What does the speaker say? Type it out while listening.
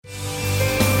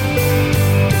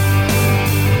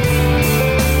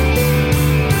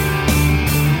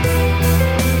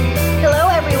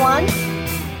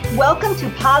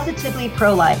Positively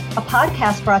Pro-Life, a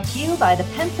podcast brought to you by the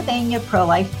Pennsylvania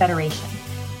Pro-Life Federation.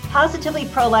 Positively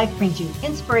Pro-Life brings you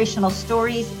inspirational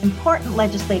stories, important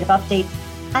legislative updates,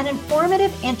 and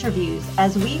informative interviews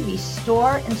as we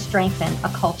restore and strengthen a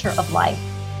culture of life.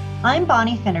 I'm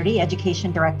Bonnie Finnerty,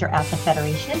 Education Director at the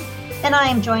Federation, and I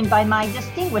am joined by my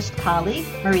distinguished colleague,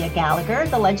 Maria Gallagher,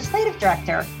 the Legislative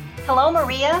Director. Hello,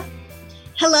 Maria.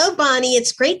 Hello, Bonnie.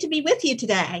 It's great to be with you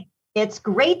today. It's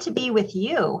great to be with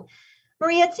you.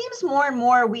 Maria, it seems more and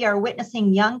more we are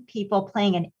witnessing young people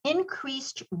playing an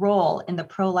increased role in the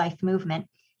pro-life movement,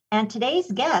 and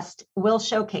today's guest will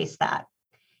showcase that.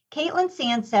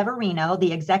 Katelyn Severino,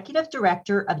 the Executive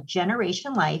Director of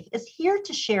Generation Life, is here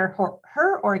to share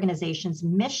her organization's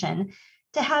mission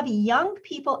to have young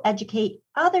people educate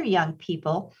other young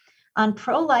people on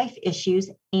pro-life issues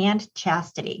and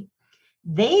chastity.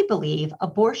 They believe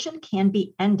abortion can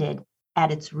be ended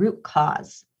at its root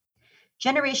cause.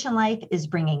 Generation Life is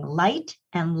bringing light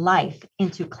and life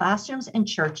into classrooms and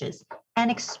churches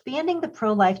and expanding the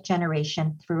pro-life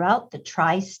generation throughout the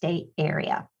tri-state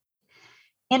area.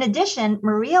 In addition,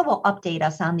 Maria will update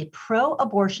us on the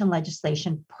pro-abortion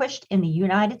legislation pushed in the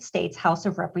United States House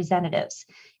of Representatives,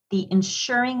 the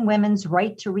Ensuring Women's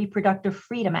Right to Reproductive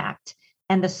Freedom Act,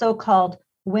 and the so-called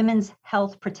Women's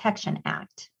Health Protection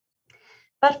Act.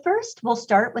 But first, we'll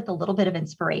start with a little bit of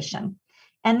inspiration.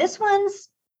 And this one's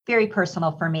very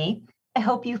personal for me. I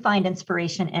hope you find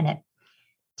inspiration in it.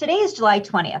 Today is July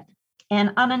 20th,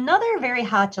 and on another very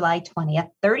hot July 20th,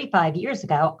 35 years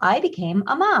ago, I became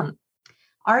a mom.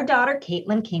 Our daughter,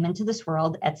 Katelyn, came into this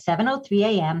world at 7:03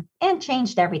 a.m. and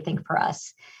changed everything for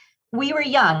us. We were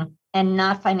young and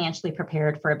not financially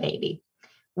prepared for a baby.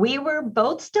 We were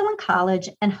both still in college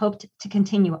and hoped to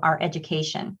continue our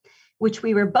education, which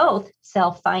we were both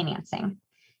self-financing.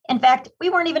 In fact, we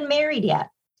weren't even married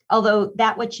yet, although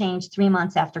that would change 3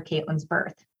 months after Katelyn's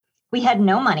birth. We had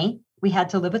no money. We had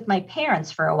to live with my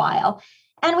parents for a while,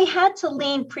 and we had to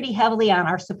lean pretty heavily on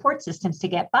our support systems to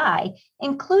get by,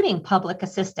 including public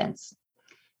assistance.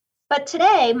 But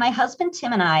today, my husband,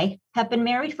 Tim, and I have been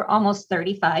married for almost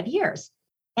 35 years,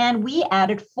 and we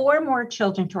added 4 more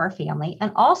children to our family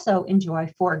and also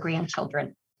enjoy 4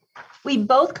 grandchildren. We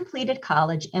both completed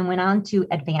college and went on to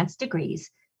advanced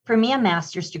degrees, for me a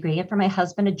master's degree and for my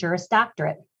husband a Juris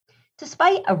Doctorate.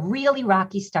 Despite a really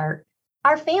rocky start,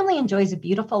 our family enjoys a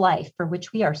beautiful life for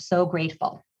which we are so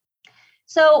grateful.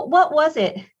 So what was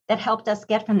it that helped us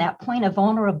get from that point of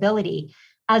vulnerability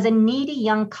as a needy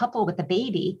young couple with a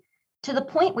baby to the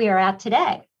point we are at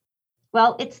today?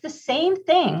 Well, it's the same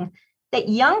thing that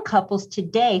young couples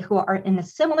today who are in a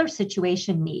similar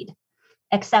situation need: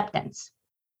 acceptance,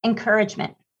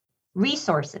 encouragement,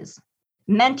 resources,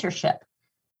 mentorship,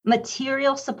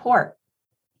 material support,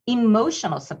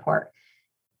 emotional support,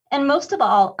 and most of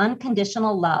all,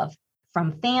 unconditional love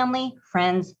from family,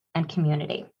 friends, and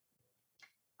community.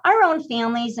 Our own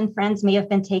families and friends may have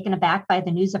been taken aback by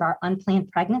the news of our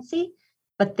unplanned pregnancy,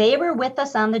 but they were with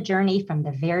us on the journey from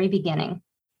the very beginning.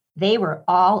 They were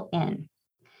all in.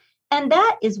 And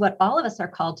that is what all of us are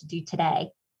called to do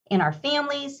today in our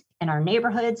families, in our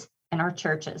neighborhoods, and our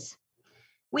churches.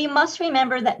 We must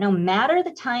remember that no matter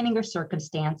the timing or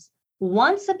circumstance,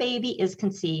 once a baby is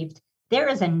conceived, there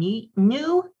is a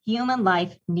new human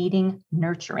life needing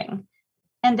nurturing.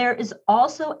 And there is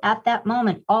also at that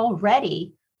moment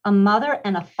already a mother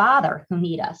and a father who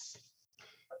need us.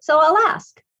 So I'll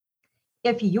ask,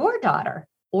 if your daughter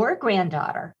or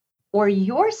granddaughter or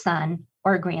your son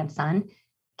or grandson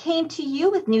came to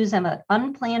you with news of an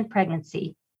unplanned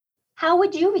pregnancy, how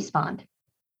would you respond?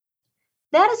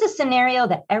 That is a scenario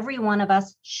that every one of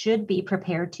us should be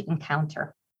prepared to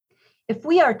encounter. If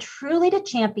we are truly to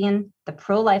champion the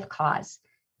pro-life cause,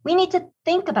 we need to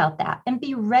think about that and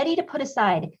be ready to put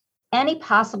aside any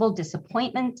possible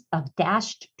disappointment of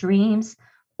dashed dreams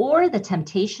or the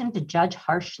temptation to judge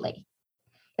harshly.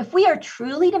 If we are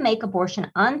truly to make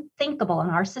abortion unthinkable in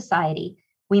our society,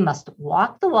 we must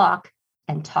walk the walk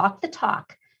and talk the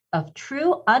talk of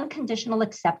true unconditional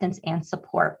acceptance and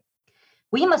support.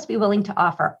 We must be willing to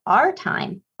offer our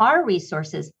time, our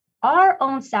resources, our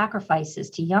own sacrifices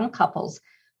to young couples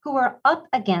who are up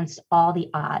against all the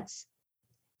odds.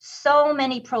 So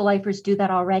many pro-lifers do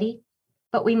that already,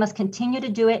 but we must continue to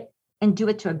do it and do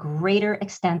it to a greater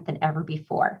extent than ever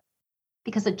before,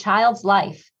 because a child's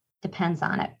life depends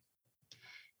on it.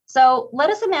 So let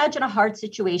us imagine a hard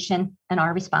situation and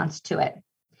our response to it.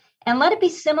 And let it be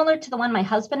similar to the one my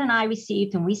husband and I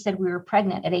received when we said we were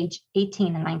pregnant at age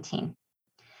 18 and 19.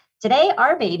 Today,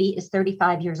 our baby is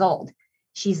 35 years old.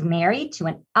 She's married to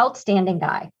an outstanding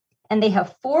guy, and they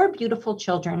have 4 beautiful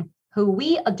children who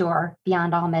we adore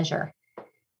beyond all measure.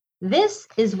 This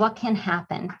is what can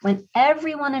happen when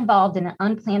everyone involved in an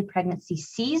unplanned pregnancy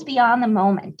sees beyond the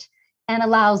moment and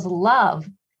allows love,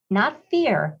 not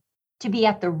fear, to be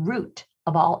at the root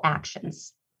of all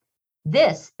actions.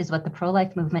 This is what the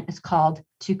pro-life movement is called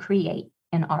to create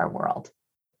in our world.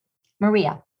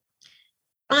 Maria.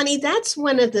 Bonnie, that's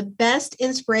one of the best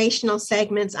inspirational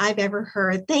segments I've ever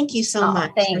heard. Thank you so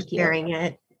much for sharing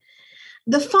it.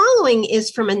 The following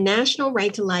is from a National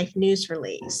Right to Life news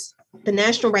release. The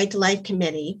National Right to Life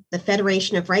Committee, the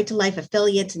Federation of Right to Life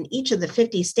affiliates in each of the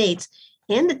 50 states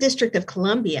and the District of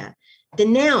Columbia,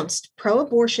 denounced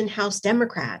pro-abortion House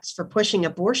Democrats for pushing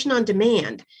abortion on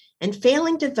demand and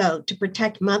failing to vote to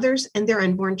protect mothers and their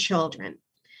unborn children.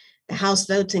 The House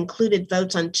votes included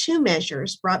votes on two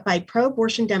measures brought by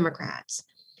pro-abortion Democrats,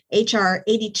 H.R.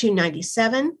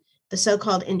 8297, the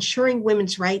so-called Ensuring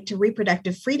Women's Right to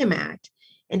Reproductive Freedom Act,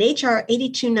 and H.R.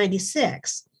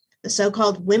 8296, the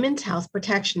so-called Women's Health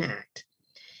Protection Act.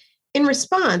 In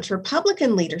response,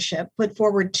 Republican leadership put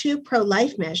forward two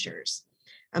pro-life measures,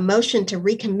 a motion to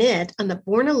recommit on the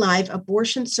Born Alive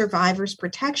Abortion Survivors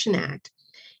Protection Act,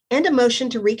 and a motion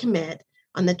to recommit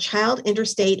on the Child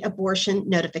Interstate Abortion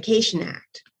Notification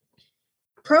Act.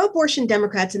 Pro-abortion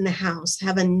Democrats in the House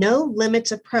have a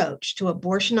no-limits approach to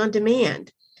abortion on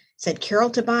demand, said Carol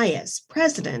Tobias,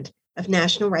 president of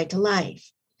National Right to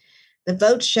Life. The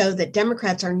votes show that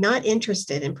Democrats are not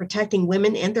interested in protecting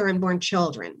women and their unborn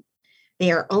children.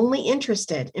 They are only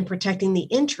interested in protecting the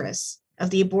interests of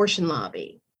the abortion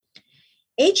lobby.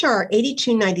 H.R.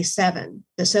 8297,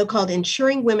 the so-called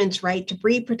Ensuring Women's Right to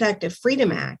Reproductive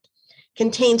Freedom Act,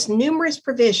 contains numerous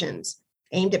provisions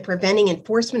aimed at preventing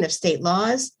enforcement of state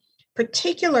laws,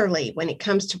 particularly when it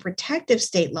comes to protective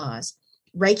state laws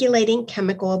regulating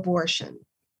chemical abortion.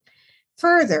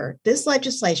 Further, this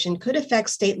legislation could affect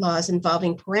state laws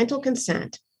involving parental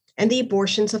consent and the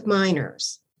abortions of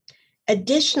minors.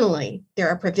 Additionally, there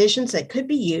are provisions that could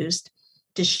be used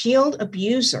to shield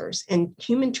abusers and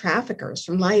human traffickers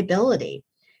from liability,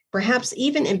 perhaps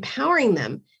even empowering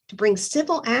them to bring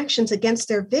civil actions against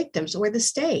their victims or the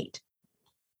state.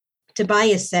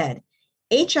 Tobias said,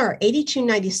 H.R.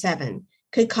 8297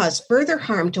 could cause further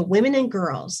harm to women and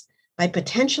girls by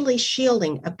potentially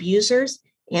shielding abusers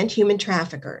and human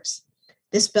traffickers.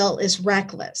 This bill is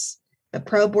reckless, but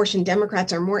pro-abortion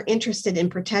Democrats are more interested in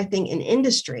protecting an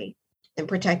industry than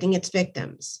protecting its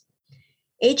victims.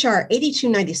 H.R.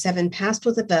 8297 passed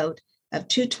with a vote of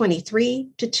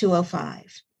 223 to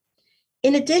 205.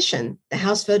 In addition, the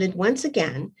House voted once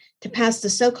again to pass the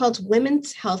so-called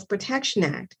Women's Health Protection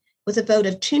Act with a vote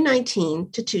of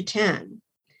 219 to 210.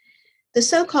 The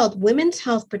so-called Women's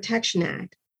Health Protection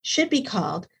Act should be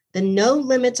called the No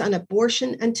Limits on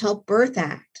Abortion Until Birth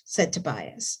Act, said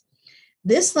Tobias.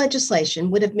 This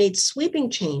legislation would have made sweeping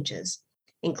changes,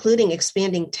 including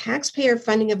expanding taxpayer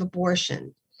funding of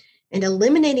abortion and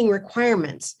eliminating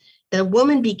requirements that a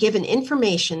woman be given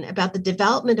information about the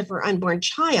development of her unborn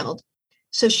child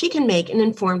so she can make an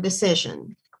informed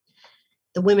decision.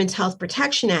 The Women's Health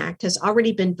Protection Act has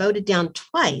already been voted down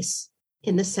twice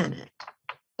in the Senate.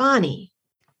 Bonnie.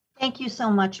 Thank you so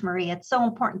much, Maria. It's so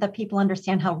important that people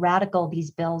understand how radical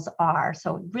these bills are.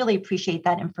 So really appreciate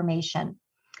that information.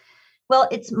 Well,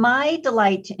 it's my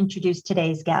delight to introduce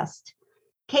today's guest.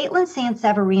 Katelyn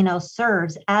Severino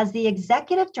serves as the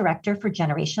Executive Director for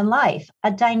Generation Life,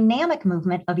 a dynamic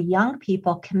movement of young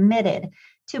people committed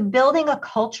to building a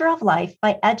culture of life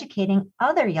by educating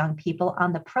other young people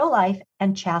on the pro-life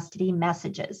and chastity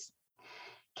messages.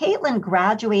 Katelyn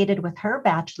graduated with her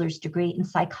bachelor's degree in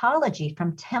psychology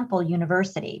from Temple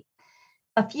University.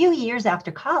 A few years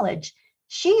after college,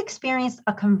 she experienced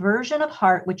a conversion of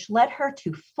heart, which led her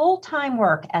to full-time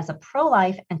work as a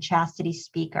pro-life and chastity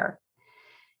speaker.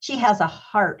 She has a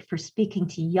heart for speaking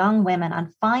to young women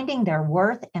on finding their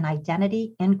worth and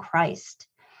identity in Christ.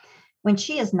 When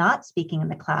she is not speaking in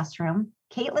the classroom,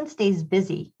 Katelyn stays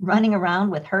busy running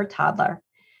around with her toddler.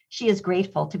 She is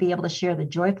grateful to be able to share the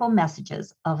joyful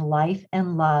messages of life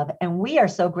and love. And we are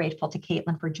so grateful to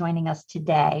Katelyn for joining us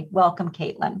today. Welcome,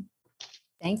 Katelyn.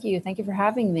 Thank you. Thank you for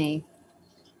having me.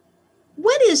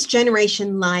 What is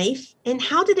Generation Life and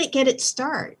how did it get its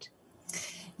start?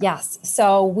 Yes.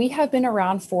 So we have been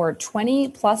around for 20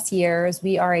 plus years.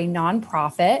 We are a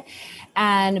nonprofit,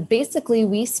 and basically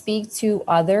we speak to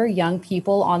other young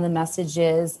people on the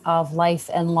messages of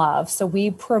life and love. So we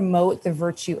promote the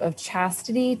virtue of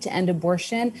chastity to end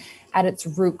abortion at its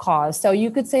root cause. So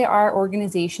you could say our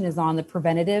organization is on the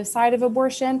preventative side of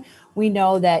abortion. We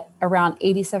know that around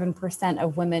 87%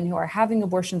 of women who are having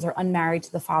abortions are unmarried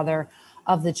to the father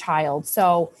of the child.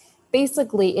 So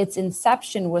basically its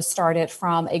inception was started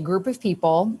from a group of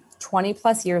people 20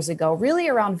 plus years ago, really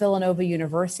around Villanova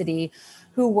University,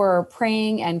 who were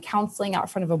praying and counseling out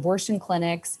front of abortion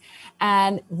clinics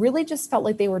and really just felt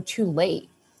like they were too late.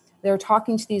 They're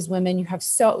talking to these women. You have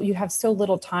so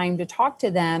little time to talk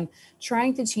to them,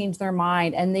 trying to change their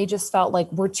mind. And they just felt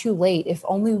like we're too late. If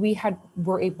only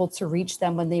were able to reach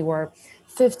them when they were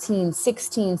 15,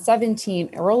 16, 17,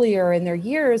 earlier in their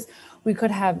years, we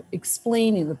could have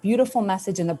explained the beautiful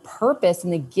message and the purpose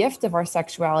and the gift of our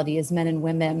sexuality as men and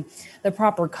women, the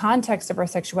proper context of our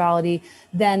sexuality,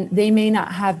 then they might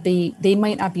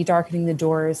not be darkening the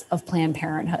doors of Planned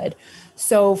Parenthood.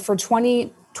 So for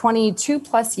 22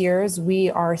 plus years,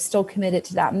 we are still committed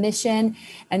to that mission,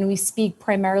 and we speak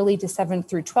primarily to 7th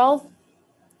through 12th.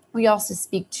 We also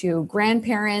speak to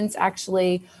grandparents.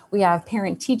 Actually, we have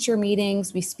parent-teacher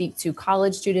meetings. We speak to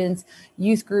college students,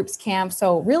 youth groups, camps.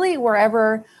 So really,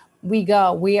 wherever we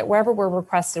go, wherever we're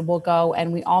requested, we'll go.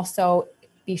 And we also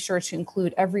be sure to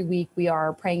include every week we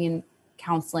are praying and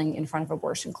counseling in front of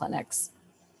abortion clinics.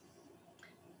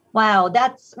 Wow,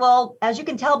 well, as you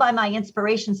can tell by my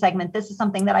inspiration segment, this is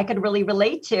something that I could really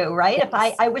relate to, right? Yes. If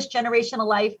I wish Generational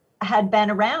Life had been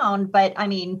around, but I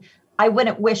mean, I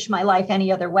wouldn't wish my life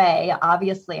any other way.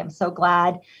 Obviously, I'm so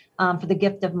glad for the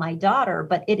gift of my daughter,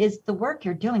 but the work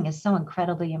you're doing is so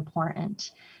incredibly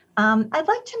important. I'd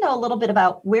like to know a little bit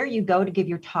about where you go to give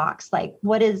your talks. Like,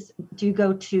 do you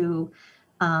go to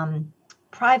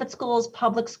private schools,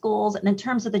 public schools? And in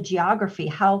terms of the geography,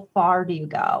 how far do you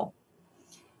go?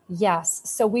 Yes.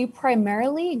 So we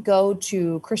primarily go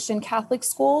to Christian Catholic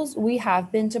schools. We have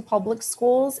been to public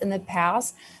schools in the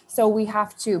past. So we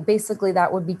have to, basically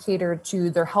that would be catered to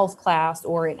their health class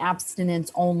or an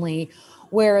abstinence only,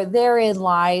 where therein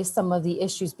lies some of the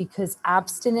issues, because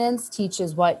abstinence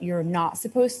teaches what you're not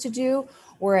supposed to do,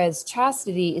 whereas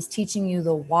chastity is teaching you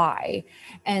the why.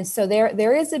 And so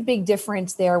there is a big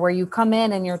difference there, where you come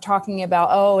in and you're talking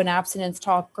about, an abstinence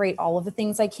talk, great, all of the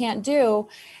things I can't do.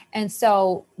 And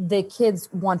so the kids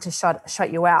want to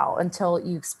shut you out until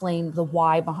you explain the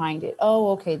why behind it. Oh,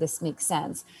 okay, this makes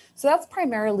sense. So that's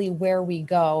primarily where we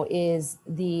go, is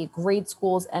the grade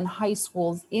schools and high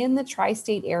schools in the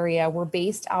tri-state area. We're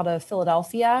based out of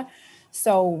Philadelphia,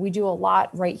 so we do a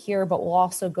lot right here, but we'll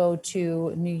also go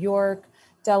to New York,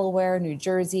 Delaware, New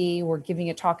Jersey. We're giving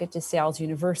a talk at DeSales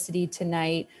University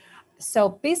tonight. So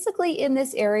basically in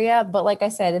this area, but like I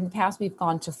said, in the past, we've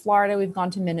gone to Florida, we've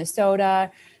gone to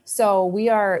Minnesota. So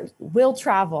we'll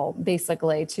travel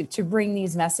basically to bring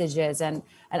these messages. And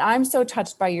I'm so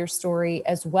touched by your story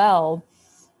as well,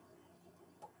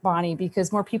 Bonnie,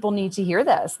 because more people need to hear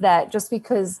this, that just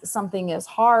because something is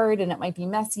hard and it might be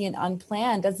messy and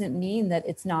unplanned doesn't mean that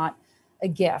it's not a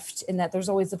gift, and that there's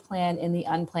always a plan in the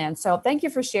unplanned. So thank you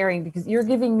for sharing, because you're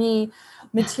giving me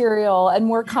material and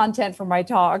more content for my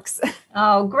talks.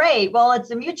 Oh, great. Well,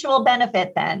 it's a mutual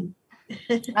benefit then.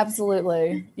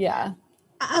 Absolutely. Yeah.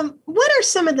 What are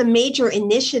some of the major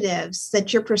initiatives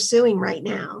that you're pursuing right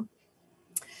now?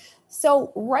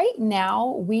 So right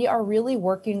now, we are really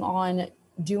working on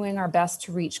doing our best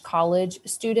to reach college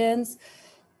students.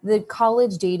 The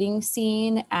college dating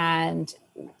scene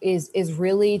is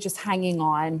really just hanging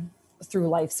on through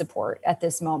life support at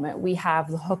this moment. We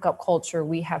have the hookup culture.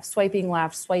 We have swiping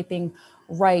left, swiping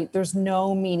right. There's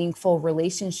no meaningful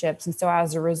relationships. And so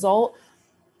as a result,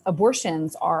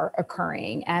 abortions are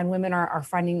occurring, and women are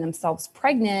finding themselves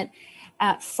pregnant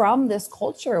from this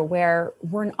culture where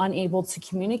we're unable to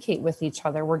communicate with each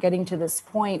other. We're getting to this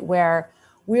point where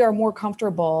we are more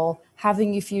comfortable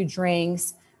having a few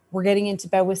drinks. We're getting into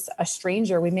bed with a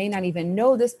stranger. We may not even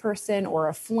know this person, or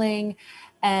a fling.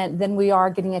 And then we are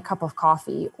getting a cup of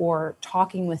coffee or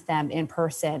talking with them in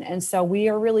person. And so we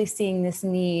are really seeing this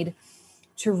need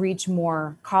to reach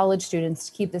more college students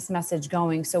to keep this message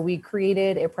going. So we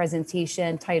created a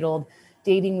presentation titled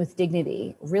Dating with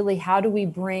Dignity. Really, how do we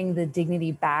bring the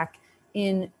dignity back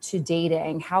into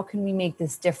dating? How can we make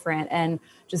this different and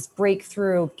just break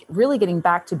through, really getting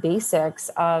back to basics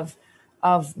of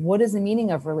what is the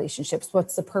meaning of relationships?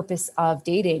 What's the purpose of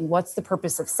dating? What's the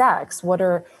purpose of sex? What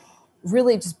are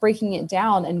really just breaking it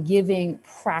down and giving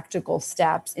practical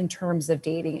steps in terms of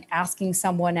dating, asking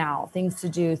someone out, things to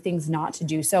do, things not to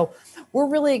do. So we're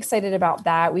really excited about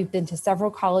that. We've been to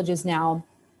several colleges now,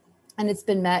 and it's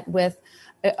been met with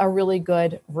a really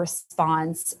good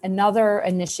response. Another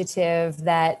initiative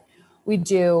that we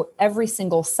do every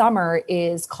single summer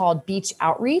is called Beach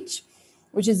Outreach,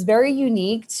 which is very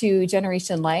unique to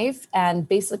Generation Life. And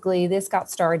basically this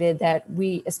got started that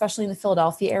especially in the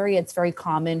Philadelphia area, it's very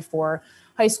common for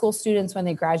high school students, when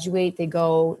they graduate, they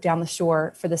go down the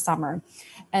shore for the summer.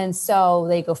 And so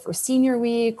they go for senior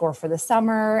week or for the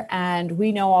summer, and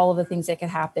we know all of the things that could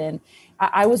happen.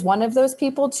 I was one of those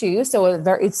people too. So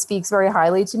it speaks very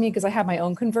highly to me because I have my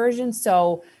own conversion.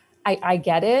 So I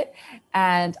get it,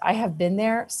 and I have been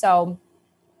there. So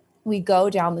we go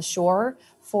down the shore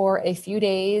for a few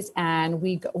days, and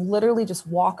we literally just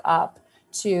walk up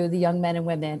to the young men and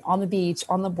women on the beach,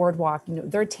 on the boardwalk.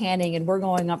 They're tanning, and we're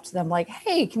going up to them like,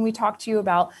 hey, can we talk to you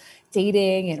about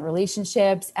dating and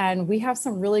relationships? And we have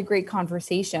some really great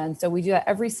conversations. So we do that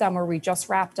every summer. We just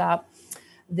wrapped up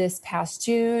this past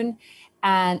June.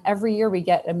 And every year we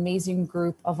get an amazing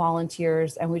group of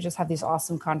volunteers, and we just have these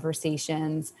awesome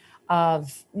conversations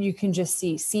of, you can just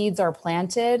see seeds are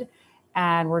planted,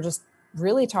 and we're just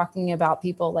really talking about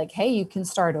people like, hey, you can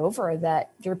start over,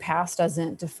 that your past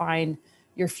doesn't define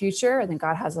your future, and then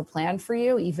God has a plan for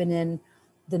you, even in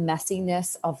the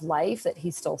messiness of life, that he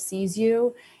still sees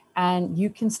you and you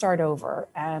can start over.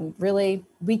 And really,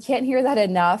 we can't hear that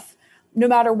enough, no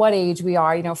matter what age we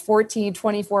are, 14,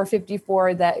 24,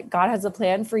 54, that God has a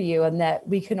plan for you and that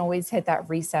we can always hit that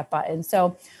reset button.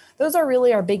 So those are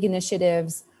really our big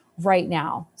initiatives right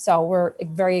now. So we're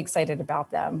very excited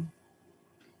about them.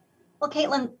 Well,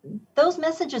 Katelyn, those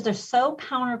messages are so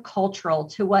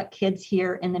countercultural to what kids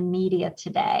hear in the media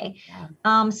today.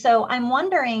 Yeah. So I'm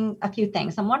wondering a few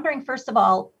things. I'm wondering, first of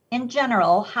all, in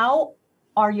general, how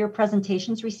are your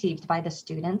presentations received by the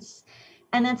students?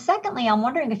 And then secondly, I'm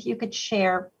wondering if you could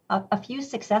share a few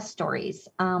success stories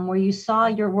where you saw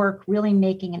your work really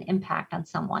making an impact on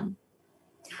someone.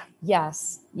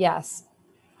 Yes.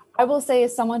 I will say,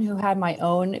 as someone who had my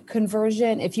own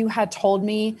conversion, if you had told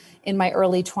me in my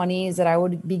early 20s that I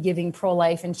would be giving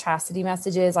pro-life and chastity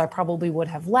messages, I probably would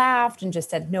have laughed and just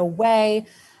said, no way.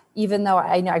 Even though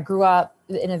I grew up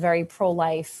in a very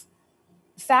pro-life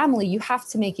family, you have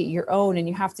to make it your own, and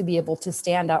you have to be able to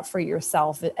stand up for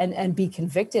yourself and be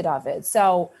convicted of it.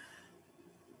 So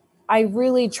I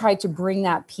really tried to bring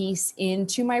that piece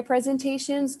into my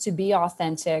presentations to be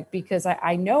authentic, because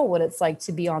I know what it's like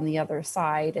to be on the other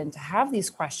side and to have these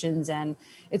questions. And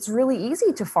it's really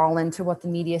easy to fall into what the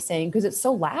media is saying because it's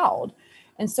so loud.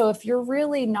 And so if you're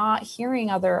really not hearing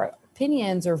other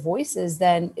opinions or voices,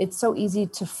 then it's so easy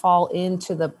to fall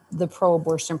into the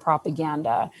pro-abortion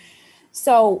propaganda.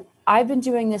 So I've been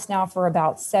doing this now for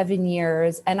about 7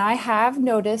 years, and I have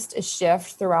noticed a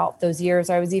shift throughout those years.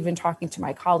 I was even talking to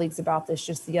my colleagues about this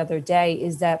just the other day,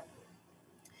 is that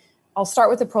I'll start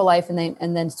with the pro-life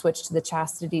and then switch to the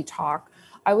chastity talk.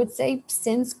 I would say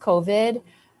since COVID,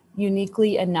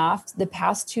 uniquely enough, the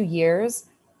past 2 years,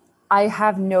 I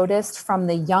have noticed from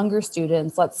the younger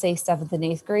students, let's say 7th and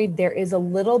 8th grade, there is a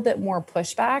little bit more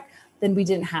pushback than we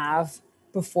didn't have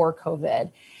before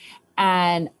COVID.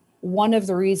 And one of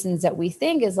the reasons that we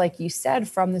think is, like you said,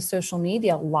 from the social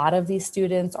media. A lot of these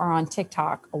students are on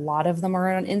TikTok. A lot of them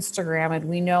are on Instagram. And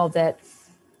we know that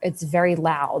it's very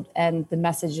loud, and the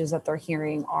messages that they're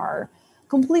hearing are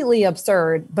completely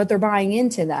absurd, but they're buying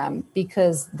into them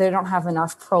because they don't have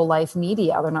enough pro-life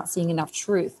media. They're not seeing enough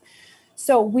truth.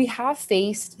 So we have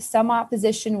faced some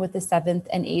opposition with the 7th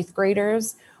and 8th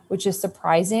graders, which is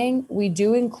surprising. We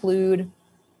do include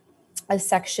a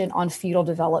section on fetal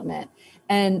development,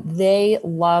 and they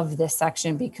love this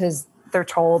section because they're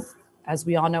told, as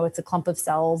we all know, it's a clump of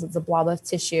cells, it's a blob of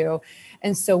tissue.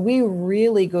 And so we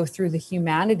really go through the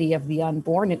humanity of the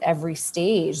unborn at every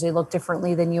stage. They look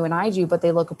differently than you and I do, but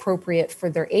they look appropriate for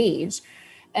their age.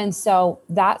 And so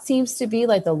that seems to be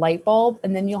like the light bulb.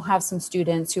 And then you'll have some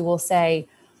students who will say,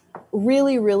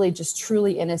 really, really just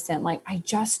truly innocent, like, I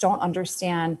just don't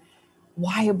understand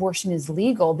why abortion is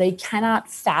legal. They cannot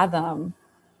fathom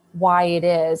why it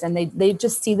is. And they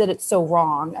just see that it's so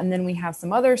wrong. And then we have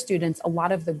some other students, a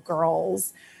lot of the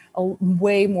girls,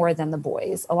 way more than the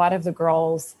boys. A lot of the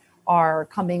girls are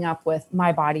coming up with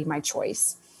my body, my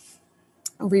choice,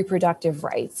 reproductive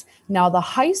rights. Now the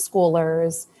high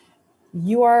schoolers,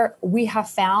 we have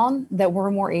found that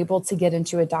we're more able to get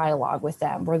into a dialogue with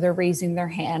them where they're raising their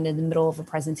hand in the middle of a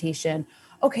presentation.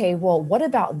 Okay, well, what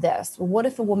about this? Well, what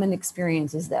if a woman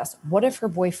experiences this? What if her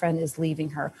boyfriend is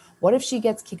leaving her? What if she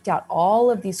gets kicked out? All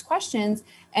of these questions.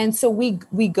 And so we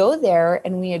go there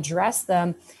and we address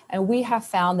them. And we have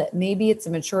found that maybe it's a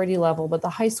maturity level, but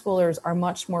the high schoolers are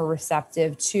much more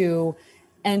receptive to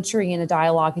entering in a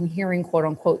dialogue and hearing, quote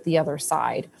unquote, the other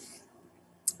side.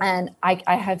 And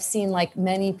I have seen, like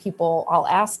many people, I'll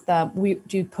ask them, we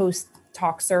do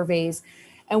post-talk surveys,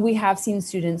 and we have seen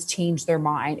students change their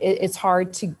mind. It's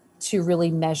hard to really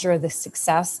measure the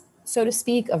success, so to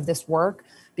speak, of this work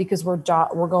because we're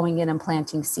going in and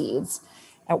planting seeds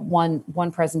at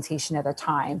one presentation at a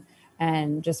time.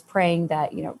 and just praying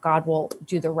that, God will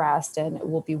do the rest and it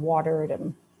will be watered.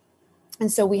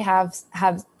 And so we have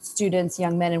students,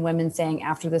 young men and women, saying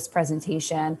after this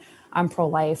presentation, I'm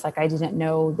pro-life, like I didn't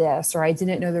know this, or I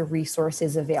didn't know the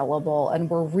resources available. And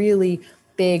we're really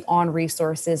big on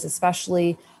resources,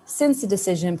 especially since the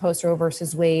decision post Roe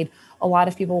versus Wade. A lot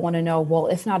of people want to know, well,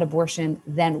 if not abortion,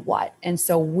 then what? And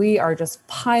so we are just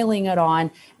piling it on,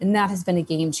 and that has been a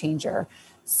game changer.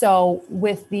 So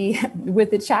with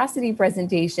the chastity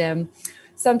presentation,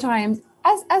 sometimes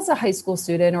as a high school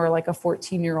student or like a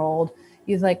 14-year-old,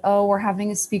 he's like, oh, we're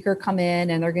having a speaker come in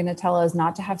and they're going to tell us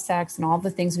not to have sex and all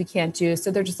the things we can't do.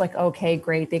 So they're just like, okay,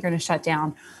 great. They're going to shut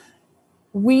down.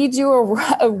 We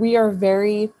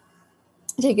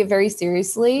take it very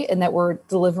seriously, and that we're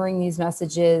delivering these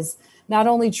messages not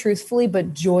only truthfully,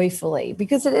 but joyfully,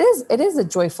 because it is a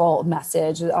joyful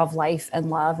message of life and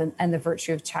love and the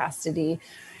virtue of chastity.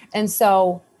 And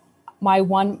so my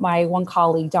one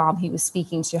colleague, Dom, he was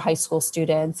speaking to high school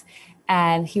students,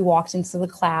 and he walked into the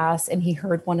class and he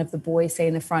heard one of the boys say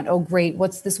in the front, oh, great,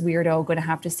 what's this weirdo going to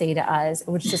have to say to us?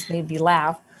 Which just made me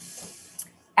laugh.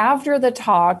 After the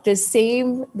talk, the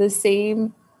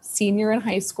same senior in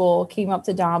high school came up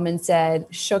to Dom and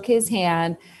shook his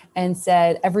hand and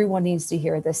said, everyone needs to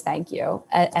hear this, thank you,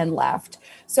 and left.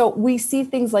 So we see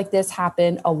things like this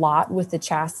happen a lot with the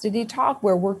chastity talk,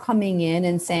 where we're coming in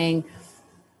and saying,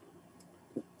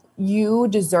 you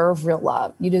deserve real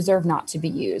love. You deserve not to be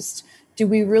used. Do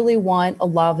we really want a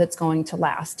love that's going to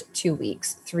last 2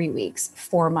 weeks, 3 weeks,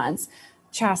 4 months?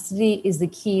 Chastity is the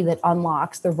key that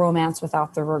unlocks the romance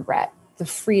without the regret, the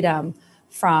freedom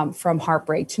from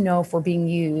heartbreak, to know if we're being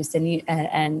used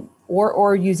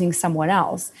or using someone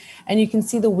else. And you can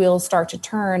see the wheels start to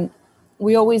turn.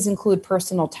 We always include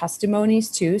personal testimonies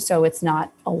too, so it's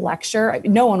not a lecture.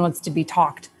 No one wants to be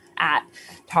talked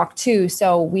to.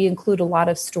 So we include a lot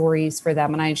of stories for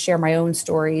them, and I share my own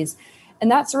stories, and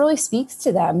that really speaks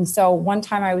to them. So one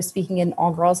time I was speaking in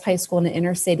all girls high school in the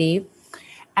inner city,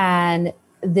 and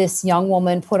this young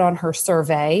woman put on her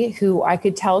survey, who I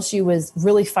could tell she was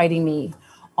really fighting me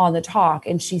on the talk.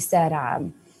 And she said,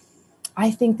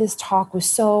 I think this talk was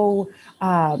so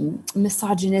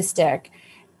misogynistic,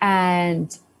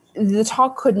 and the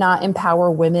talk could not empower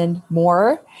women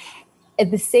more. At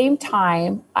the same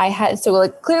time,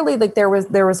 clearly there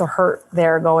was a hurt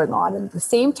there going on. And at the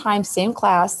same time, same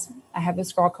class, I had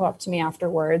this girl come up to me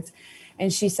afterwards,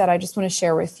 and she said, I just want to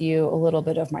share with you a little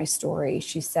bit of my story.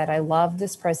 She said, I love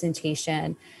this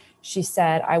presentation. She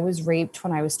said, I was raped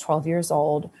when I was 12 years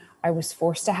old. I was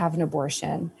forced to have an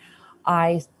abortion.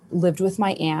 I lived with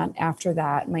my aunt after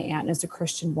that. My aunt is a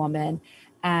Christian woman.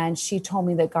 And she told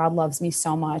me that God loves me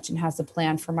so much and has a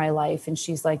plan for my life. And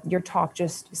she's like, your talk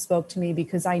just spoke to me,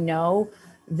 because I know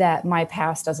that my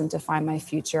past doesn't define my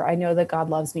future. I know that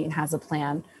God loves me and has a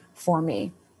plan for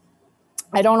me.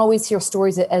 I don't always hear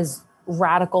stories as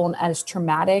radical and as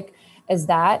traumatic as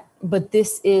that, but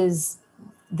this is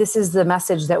the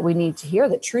message that we need to hear,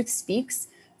 that truth speaks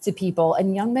to people.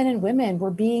 And young men and women, we're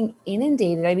being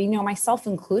inundated. I mean, myself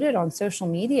included, on social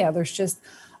media, there's just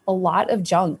a lot of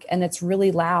junk, and it's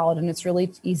really loud, and it's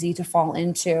really easy to fall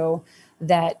into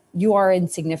that you are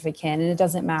insignificant and it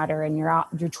doesn't matter, and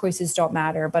your choices don't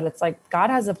matter. But it's like, God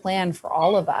has a plan for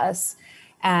all of us,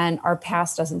 and our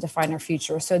past doesn't define our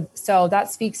future. So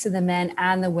that speaks to the men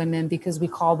and the women, because we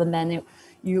call the men,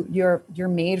 you're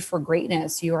made for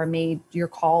greatness. You're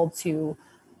called to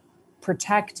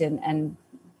protect and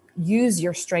use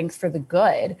your strength for the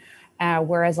good.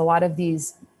 Whereas a lot of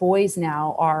these boys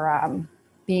now are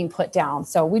being put down.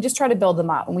 So we just try to build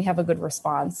them up, and we have a good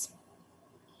response.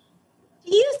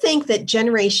 Do you think that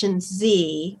Generation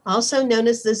Z, also known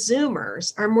as the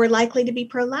Zoomers, are more likely to be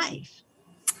pro-life?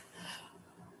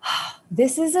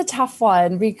 This is a tough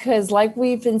one, because like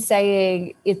we've been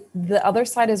saying, the other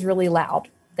side is really loud.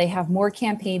 They have more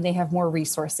campaign, they have more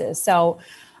resources. So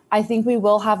I think we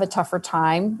will have a tougher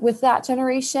time with that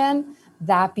generation.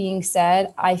 That being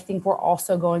said, I think we're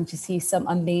also going to see some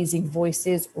amazing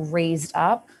voices raised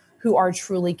up who are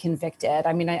truly convicted.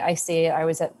 I mean, I say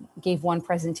it, gave one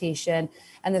presentation,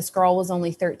 and this girl was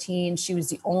only 13. She was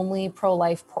the only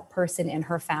pro-life person in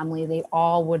her family. They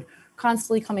all would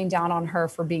constantly coming down on her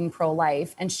for being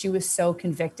pro-life, and she was so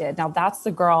convicted. Now that's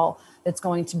the girl that's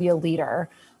going to be a leader.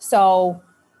 So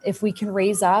if we can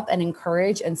raise up and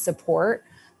encourage and support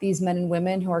these men and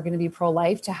women who are going to be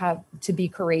pro-life to be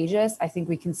courageous, I think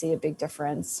we can see a big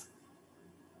difference.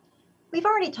 We've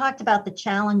already talked about the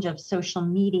challenge of social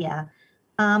media.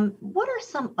 What are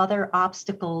some other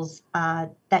obstacles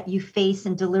that you face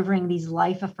in delivering these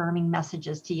life-affirming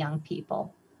messages to young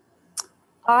people?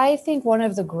 I think one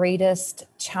of the greatest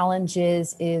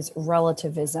challenges is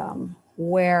relativism,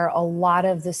 where a lot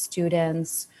of the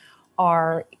students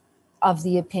are of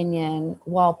the opinion,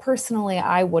 well, personally,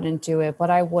 I wouldn't do it, but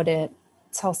I wouldn't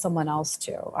tell someone else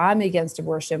to. I'm against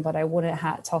abortion, but I wouldn't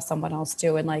tell someone else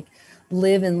to, and like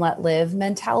live and let live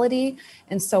mentality.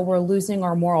 And so we're losing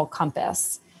our moral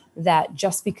compass that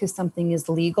just because something is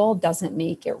legal doesn't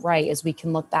make it right, as we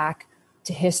can look back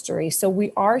to history. So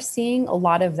we are seeing a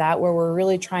lot of that, where we're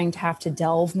really trying to have to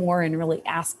delve more and really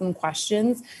ask them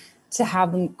questions to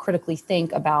have them critically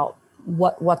think about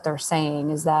what they're saying,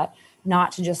 is that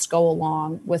not to just go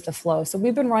along with the flow. So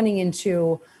we've been running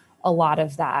into a lot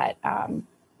of that.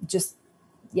 Just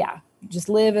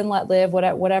live and let live,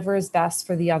 whatever is best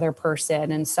for the other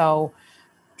person. And so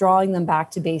drawing them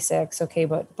back to basics. Okay,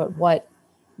 but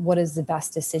what is the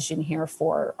best decision here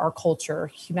for our culture,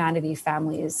 humanity,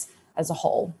 families as a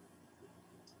whole?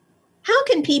 How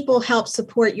can people help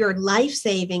support your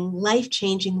life-saving,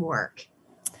 life-changing work?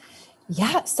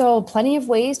 Yeah, so plenty of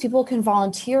ways people can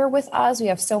volunteer with us. We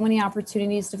have so many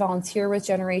opportunities to volunteer with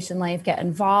Generation Life, get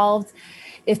involved.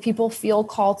 If people feel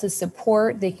called to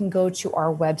support, they can go to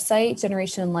our website,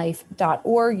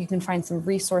 generationlife.org. You can find some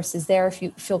resources there if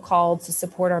you feel called to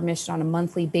support our mission on a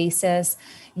monthly basis,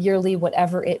 yearly,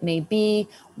 whatever it may be.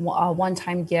 A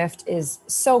one-time gift is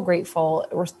so grateful.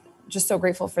 We're just so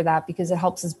grateful for that, because it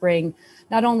helps us bring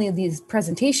not only these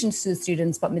presentations to the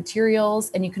students, but materials.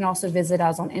 And you can also visit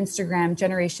us on Instagram,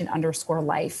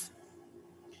 generation_life.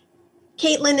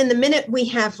 Katelyn, in the minute we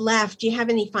have left, do you have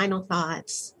any final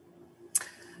thoughts?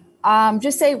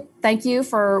 Just say thank you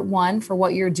for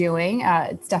what you're doing.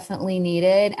 It's definitely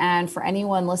needed. And for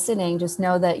anyone listening, just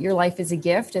know that your life is a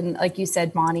gift. And like you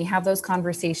said, Bonnie, have those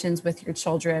conversations with your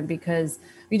children, because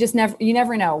you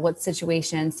never know what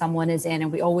situation someone is in.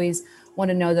 And we always want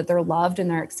to know that they're loved and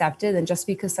they're accepted. And just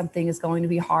because something is going to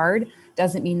be hard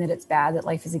doesn't mean that it's bad, that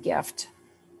life is a gift.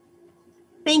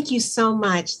 Thank you so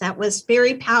much. That was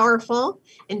very powerful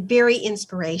and very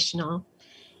inspirational.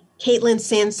 Katelyn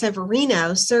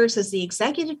Severino serves as the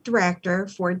Executive Director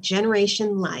for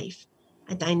Generation Life,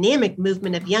 a dynamic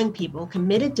movement of young people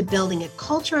committed to building a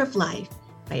culture of life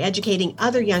by educating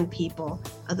other young people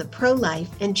of the pro-life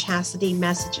and chastity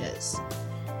messages.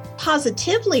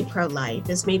 Positively Pro-Life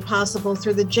is made possible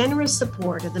through the generous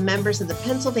support of the members of the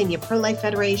Pennsylvania Pro-Life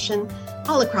Federation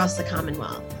all across the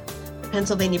Commonwealth. The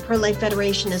Pennsylvania Pro-Life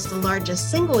Federation is the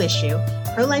largest single-issue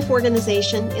pro-life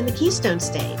organization in the Keystone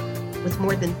State, with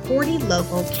more than 40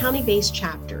 local county-based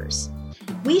chapters.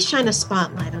 We shine a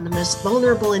spotlight on the most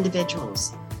vulnerable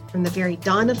individuals, from the very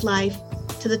dawn of life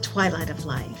to the twilight of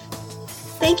life.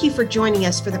 Thank you for joining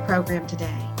us for the program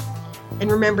today.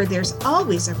 And remember, there's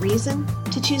always a reason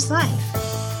to choose life.